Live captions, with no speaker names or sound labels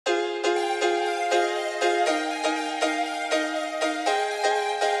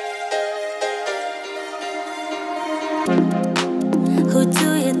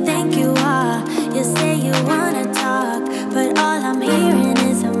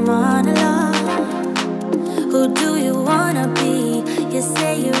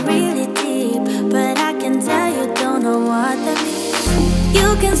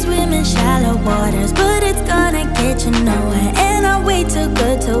waters, but it's gonna get you nowhere. And I'm way too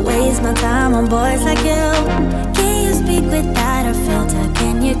good to waste my time on boys like you. Can you speak without a filter?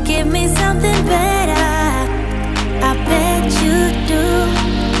 Can you give me something better? I bet you do.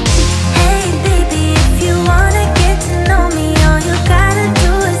 Hey baby, if you wanna get to know me, all you gotta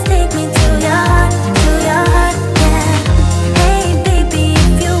do is take me to your heart, yeah. Hey baby,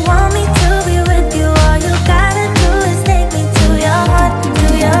 if you want me to be with you, all you gotta do is take me to your heart,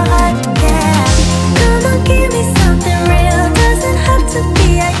 yeah. Come on, give me something real, doesn't have to be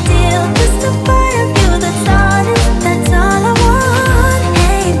ideal, just a part of you that's honest, that's all I want.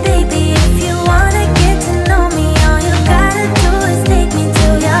 Hey baby, if you wanna get to know me, all you gotta do is take me to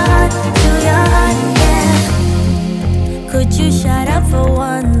your heart, yeah. Could you shut up for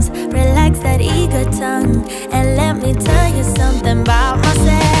once, relax that eager tongue, and let me tell you something about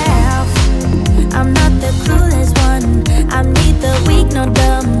myself. I'm not the clueless one, I'm neither weak nor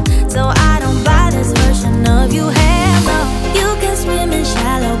dumb, so I don't buy this version of you. Hell no, you can swim in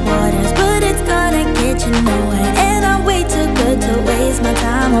shallow waters, but it's gonna get you nowhere. And I'm way too good to waste my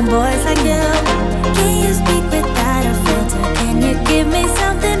time on boys like you. Can you speak without a filter? Can you give me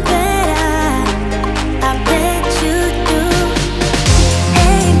something better? I bet you do.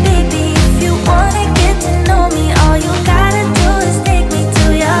 Hey baby, if you wanna get to know me, all you gotta do is take me to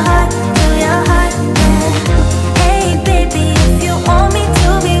your heart, yeah. Hey baby, if you want me to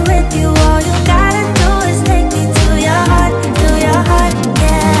be with you, all you gotta do is take me to your heart,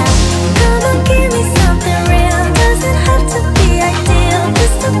 yeah. Come on, give me something real, doesn't have to be ideal,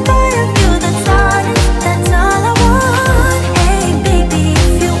 just a part of you that's honest, that's all I want. Hey baby,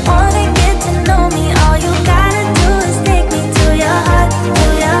 if you wanna get to know me, all you gotta do is take me to your heart,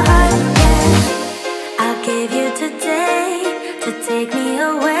 yeah. I'll give you today to take me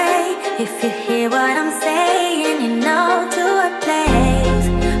away. If you hear what I'm saying, you know to what place.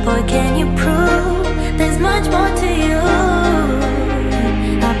 Boy, can you prove there's much more to you?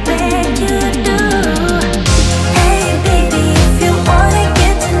 I bet you do. Hey baby, if you wanna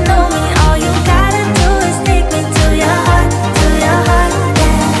get to know me, all you gotta do is take me to your heart, yeah.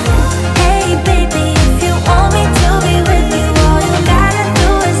 Hey baby, if you want me to be with you, all you gotta do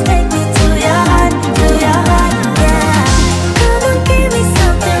is take me to your heart, yeah. Come on, give me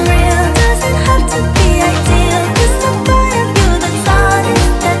something real, doesn't have to be ideal, just a part of you that's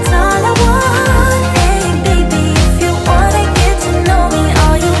honest, that's all I want. Hey baby, if you wanna get to know me,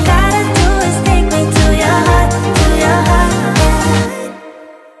 all you gotta do is take me to your heart, yeah.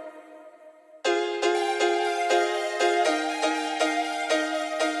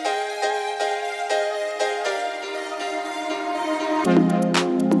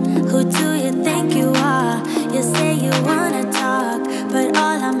 Who do you think you are? You say you wanna talk, but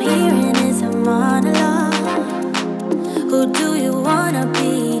all I'm hearing is a monologue. Who do you wanna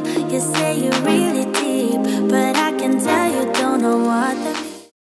be? You say you're really deep, but I can tell you don't know what that